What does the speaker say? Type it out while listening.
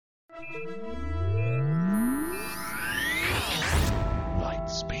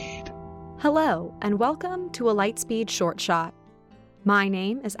Lightspeed. Hello, and welcome to a Lightspeed Short Shot. My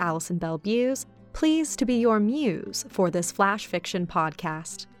name is Allison Bell Buse, pleased to be your muse for this flash fiction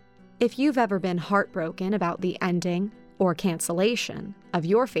podcast. If you've ever been heartbroken about the ending or cancellation of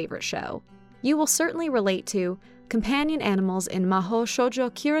your favorite show, you will certainly relate to Companion Animals in Mahō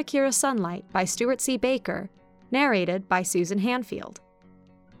Shōjo Kira Kira Sunlight by Stuart C. Baker, narrated by Susan Hanfield.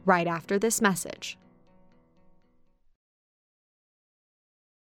 Right after this message.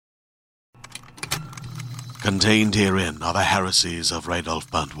 Contained herein are the heresies of Radolf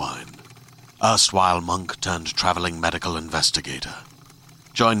Burntwine, erstwhile monk turned traveling medical investigator.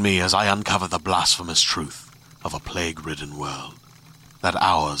 Join me as I uncover the blasphemous truth of a plague-ridden world, that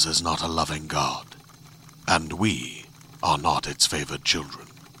ours is not a loving God, and we are not its favored children.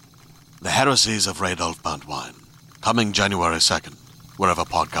 The heresies of Radolf Burntwine, coming January 2nd, wherever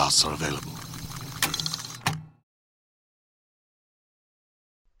podcasts are available.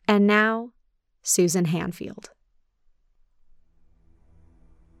 And now, Susan Hanfield.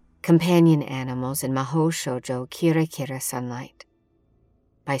 Companion Animals in Mahō Shōjo Kira Kira Sunlight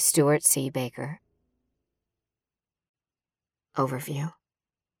by Stuart C. Baker. Overview.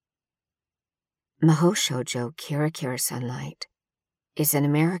 Mahō Shōjo Kira Kira Sunlight is an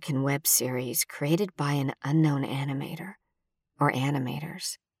American web series created by an unknown animator, or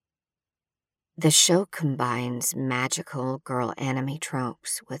animators. The show combines magical girl anime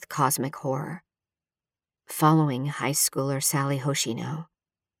tropes with cosmic horror, following high schooler Sally Hoshino,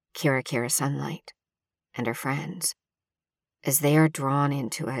 Kira Kira Sunlight, and her friends, as they are drawn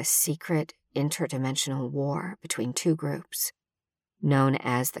into a secret interdimensional war between two groups, known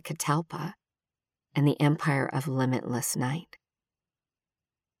as the Catalpa and the Empire of Limitless Night.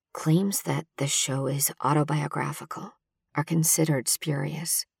 Claims that the show is autobiographical are considered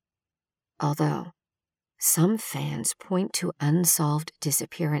spurious, although some fans point to unsolved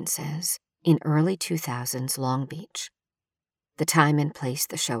disappearances in early 2000s Long Beach, the time and place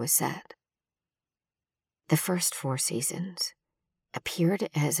the show is set. The first 4 seasons appeared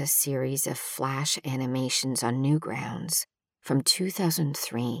as a series of flash animations on Newgrounds from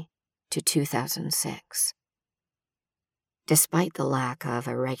 2003 to 2006. Despite the lack of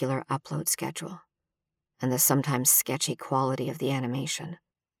a regular upload schedule and the sometimes sketchy quality of the animation,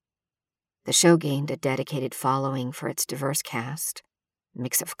 the show gained a dedicated following for its diverse cast,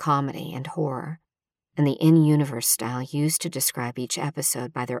 mix of comedy and horror, and the in-universe style used to describe each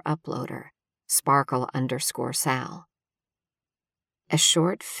episode by their uploader, Sparkle_Sal. A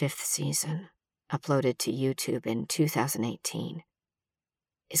short 5th season, uploaded to YouTube in 2018,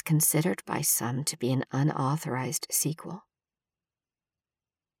 is considered by some to be an unauthorized sequel.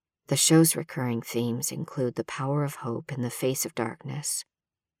 The show's recurring themes include the power of hope in the face of darkness,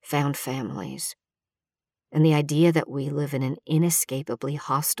 found families, and the idea that we live in an inescapably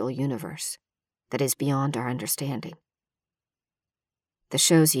hostile universe that is beyond our understanding. The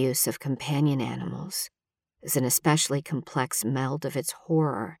show's use of companion animals is an especially complex meld of its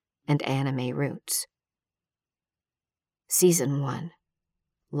horror and anime roots. Season 1,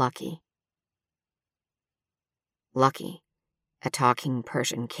 Lucky. Lucky, a talking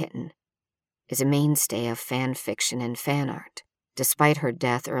Persian kitten, is a mainstay of fan fiction and fan art, despite her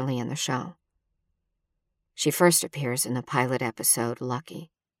death early in the show. She first appears in the pilot episode, Lucky.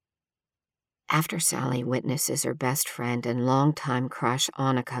 After Sally witnesses her best friend and longtime crush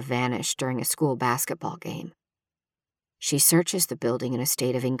Annika vanish during a school basketball game, she searches the building in a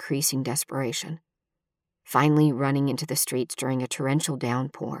state of increasing desperation, finally running into the streets during a torrential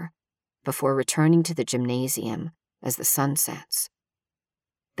downpour before returning to the gymnasium as the sun sets.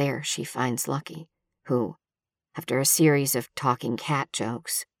 There she finds Lucky, who, after a series of talking cat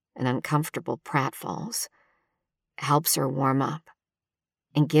jokes and uncomfortable pratfalls, helps her warm up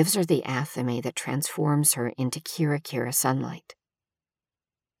and gives her the athame that transforms her into Kira Kira Sunlight.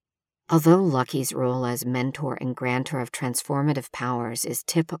 Although Lucky's role as mentor and grantor of transformative powers is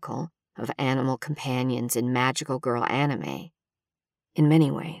typical of animal companions in magical girl anime, in many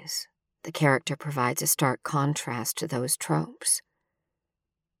ways, the character provides a stark contrast to those tropes.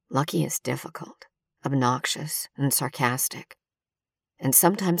 Lucky is difficult, obnoxious, and sarcastic, and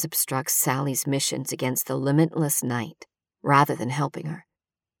sometimes obstructs Sally's missions against the limitless night rather than helping her.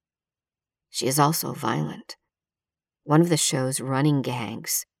 She is also violent. One of the show's running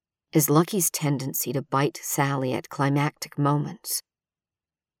gags is Lucky's tendency to bite Sally at climactic moments.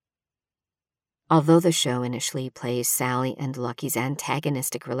 Although the show initially plays Sally and Lucky's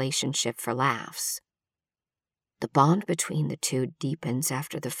antagonistic relationship for laughs, the bond between the two deepens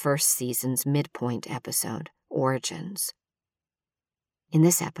after the first season's midpoint episode, Origins. In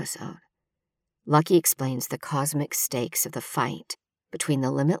this episode, Lucky explains the cosmic stakes of the fight between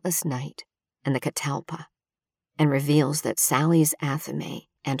the limitless night and the Catalpa, and reveals that Sally's athame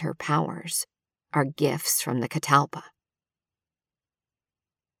and her powers are gifts from the Catalpa.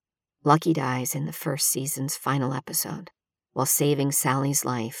 Lucky dies in the first season's final episode while saving Sally's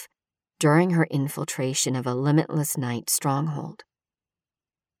life during her infiltration of a limitless night stronghold.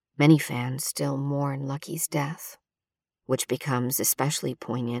 Many fans still mourn Lucky's death, which becomes especially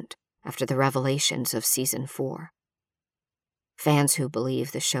poignant after the revelations of Season 4. Fans who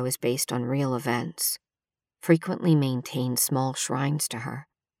believe the show is based on real events frequently maintain small shrines to her.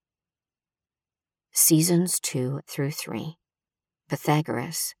 Seasons 2 through 3,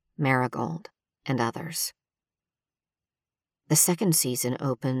 Pythagoras, Marigold, and others. The second season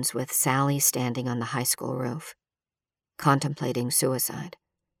opens with Sally standing on the high school roof, contemplating suicide.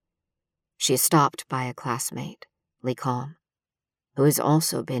 She is stopped by a classmate, Licom, who has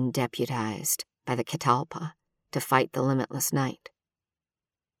also been deputized by the Catalpa to fight the limitless night.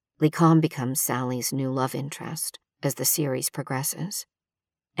 Licom becomes Sally's new love interest as the series progresses,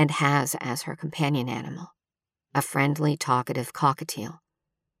 and has as her companion animal a friendly, talkative cockatiel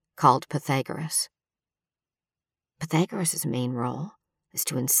called Pythagoras. Pythagoras' main role is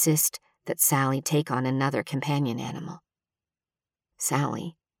to insist that Sally take on another companion animal.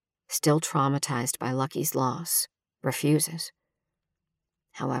 Sally, still traumatized by Lucky's loss, refuses.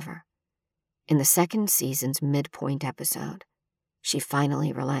 However, in the second season's midpoint episode, she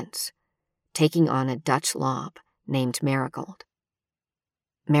finally relents, taking on a Dutch lob named Marigold.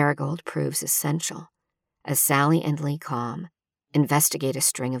 Marigold proves essential as Sally and Licom investigate a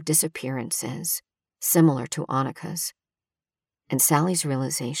string of disappearances similar to Annika's, and Sally's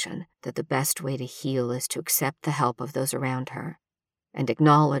realization that the best way to heal is to accept the help of those around her and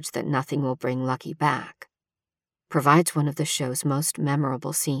acknowledge that nothing will bring Lucky back provides one of the show's most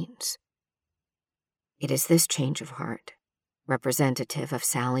memorable scenes. It is this change of heart, representative of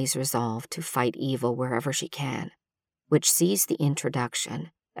Sally's resolve to fight evil wherever she can, which sees the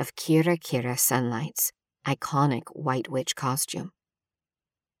introduction of Kira Kira Sunlight's iconic White Witch costume.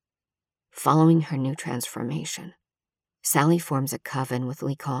 Following her new transformation, Sally forms a coven with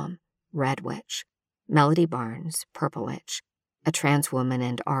Licom, Red Witch, Melody Barnes, Purple Witch, a trans woman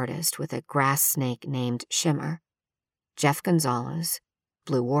and artist with a grass snake named Shimmer, Jeff Gonzalez,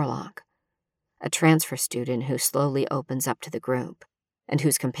 Blue Warlock, a transfer student who slowly opens up to the group, and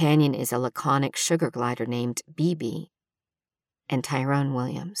whose companion is a laconic sugar glider named BB, and Tyrone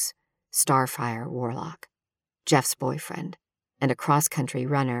Williams, Starfire Warlock, Jeff's boyfriend, and a cross-country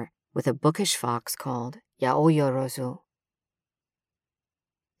runner with a bookish fox called Yaoyorozu.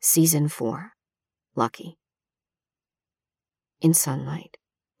 Season 4, Lucky. In Sunlight,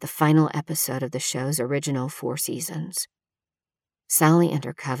 the final episode of the show's original 4 seasons, Sally and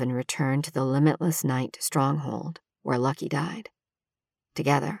her coven return to the Limitless Night stronghold where Lucky died.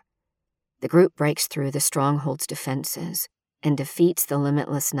 Together, the group breaks through the stronghold's defenses and defeats the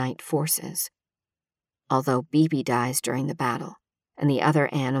Limitless Night forces, although BB dies during the battle and the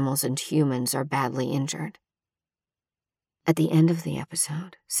other animals and humans are badly injured. At the end of the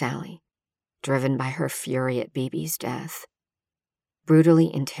episode, Sally, driven by her fury at BB's death,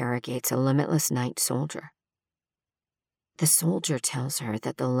 brutally interrogates a Limitless Night soldier. The soldier tells her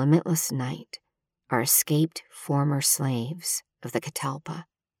that the Limitless Night are escaped former slaves of the Catalpa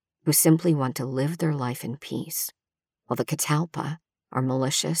who simply want to live their life in peace, while the Catalpa are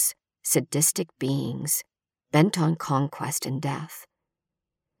malicious, sadistic beings bent on conquest and death.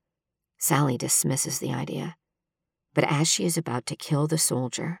 Sally dismisses the idea, but as she is about to kill the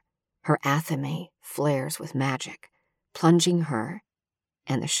soldier, her athame flares with magic, plunging her,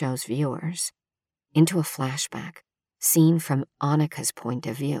 and the show's viewers, into a flashback seen from Annika's point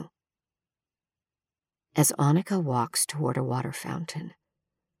of view. As Annika walks toward a water fountain,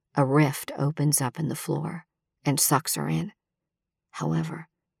 a rift opens up in the floor and sucks her in. However,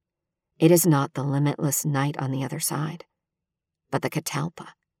 it is not the Limitless Night on the other side, but the Catalpa,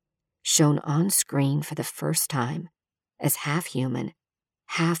 shown on screen for the first time as half-human,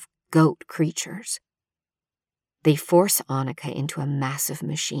 half-goat creatures. They force Annika into a massive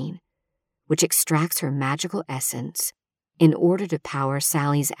machine, which extracts her magical essence in order to power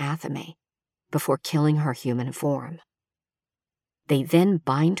Sally's athame before killing her human form. They then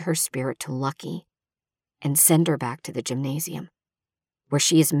bind her spirit to Lucky and send her back to the gymnasium, where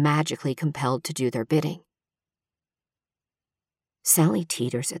she is magically compelled to do their bidding. Sally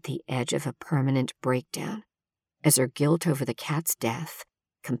teeters at the edge of a permanent breakdown as her guilt over the cat's death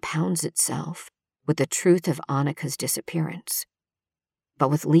compounds itself with the truth of Annika's disappearance. But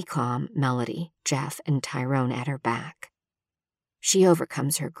with Licom, Melody, Jeff, and Tyrone at her back, she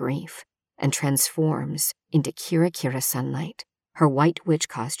overcomes her grief and transforms into Kira Sunlight, her white witch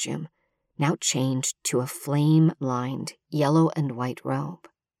costume, now changed to a flame-lined yellow and white robe.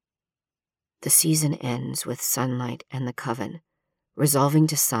 The season ends with Sunlight and the Coven resolving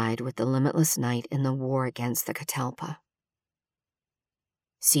to side with the Limitless Night in the war against the Catalpa.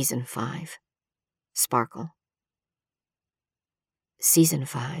 Season 5. Sparkle. Season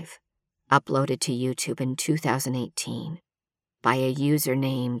 5, uploaded to YouTube in 2018 by a user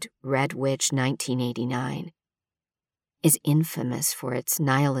named RedWitch1989, is infamous for its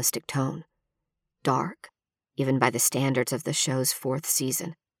nihilistic tone, dark, even by the standards of the show's 4th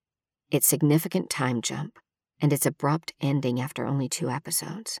season, its significant time jump, and its abrupt ending after only 2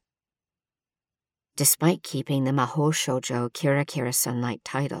 episodes. Despite keeping the Mahō Shōjo Kira Sunlight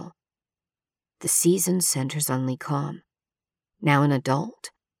title, the season centers on Licom, now an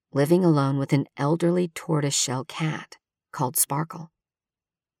adult, living alone with an elderly tortoiseshell cat called Sparkle.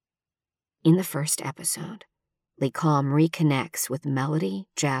 In the first episode, Licom reconnects with Melody,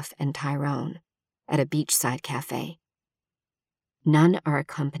 Jeff, and Tyrone at a beachside cafe. None are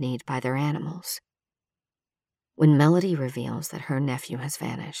accompanied by their animals. When Melody reveals that her nephew has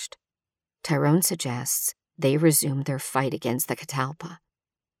vanished, Tyrone suggests they resume their fight against the Catalpa.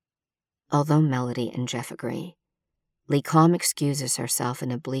 Although Melody and Jeff agree, Licom excuses herself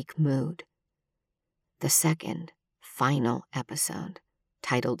in a bleak mood. The second, final episode,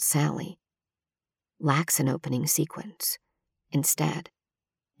 titled Sally, lacks an opening sequence. Instead,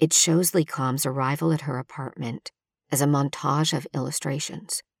 it shows Licom's arrival at her apartment as a montage of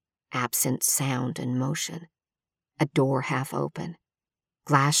illustrations, absent sound and motion, a door half open,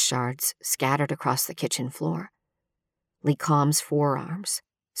 glass shards scattered across the kitchen floor, Licom's forearms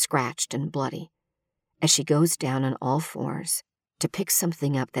scratched and bloody, as she goes down on all fours to pick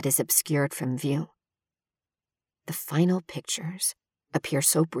something up that is obscured from view. The final pictures appear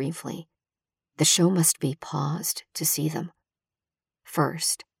so briefly, the show must be paused to see them.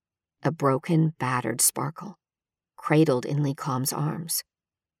 First, a broken, battered Sparkle, cradled in Licom's arms.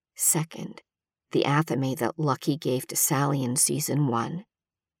 Second, the athame that Lucky gave to Sally in Season 1,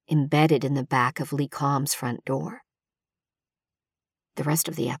 embedded in the back of Licom's front door. The rest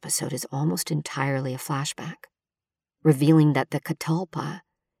of the episode is almost entirely a flashback, revealing that the Catalpa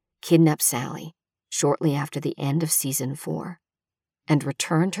kidnapped Sally shortly after the end of Season 4 and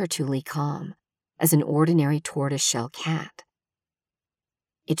returned her to Licom as an ordinary tortoiseshell cat.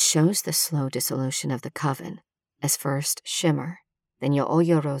 It shows the slow dissolution of the Coven as first Shimmer, then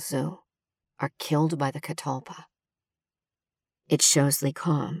Yōyorozu are killed by the Catalpa. It shows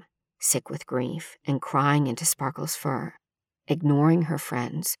Licom, sick with grief and crying into Sparkle's fur, ignoring her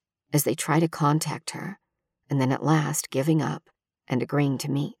friends as they try to contact her, and then at last giving up and agreeing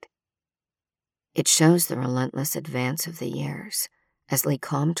to meet. It shows the relentless advance of the years as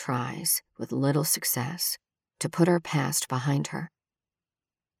Licom tries, with little success, to put her past behind her.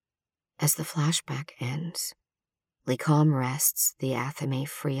 As the flashback ends, Licom wrests the athame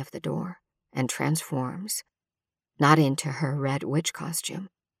free of the door and transforms, not into her red witch costume,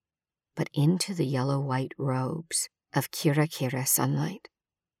 but into the yellow-white robes of Kira Sunlight.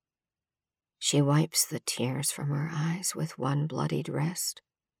 She wipes the tears from her eyes with one bloodied wrist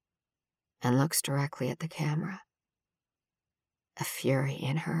and looks directly at the camera, a fury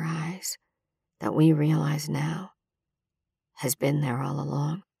in her eyes that we realize now has been there all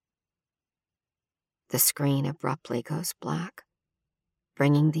along. The screen abruptly goes black,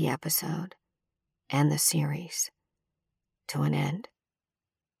 bringing the episode and the series to an end.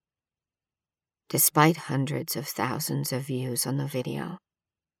 Despite hundreds of thousands of views on the video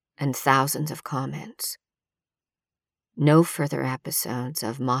and thousands of comments, no further episodes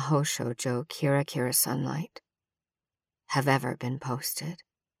of Mahō Shōjo Kira Sunlight have ever been posted.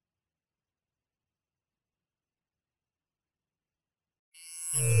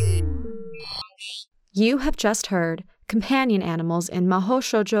 You have just heard Companion Animals in Mahō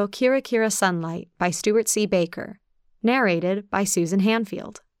Shōjo Kira Sunlight by Stuart C. Baker, narrated by Susan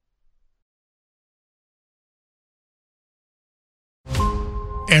Hanfield.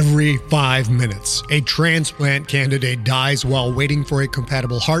 Every 5 minutes, a transplant candidate dies while waiting for a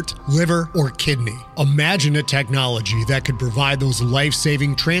compatible heart, liver, or kidney. Imagine a technology that could provide those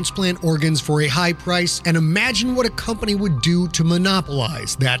life-saving transplant organs for a high price, and imagine what a company would do to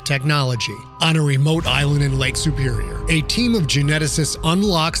monopolize that technology. On a remote island in Lake Superior, a team of geneticists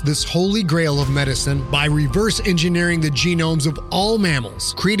unlocks this holy grail of medicine by reverse engineering the genomes of all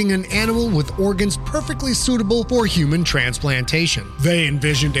mammals, creating an animal with organs perfectly suitable for human transplantation. They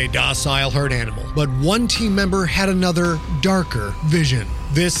envisioned a docile herd animal, but one team member had another, darker vision.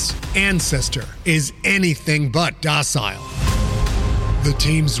 This ancestor is anything but docile. The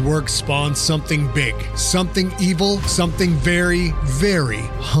team's work spawns something big, something evil, something very, very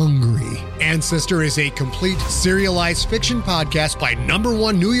hungry. Ancestor is a complete serialized fiction podcast by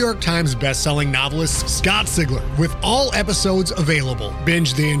 #1 New York Times bestselling novelist Scott Sigler, with all episodes available.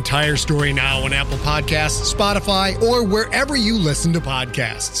 Binge the entire story now on Apple Podcasts, Spotify, or wherever you listen to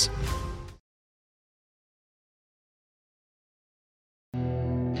podcasts.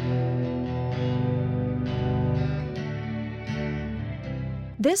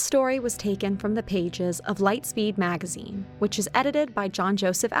 This story was taken from the pages of Lightspeed magazine, which is edited by John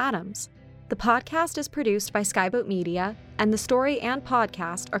Joseph Adams. The podcast is produced by Skyboat Media, and the story and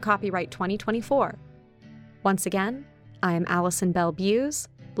podcast are copyright 2024. Once again, I am Allison Bell Buse,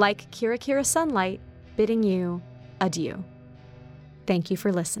 like Kira Kira Sunlight, bidding you adieu. Thank you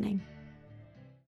for listening.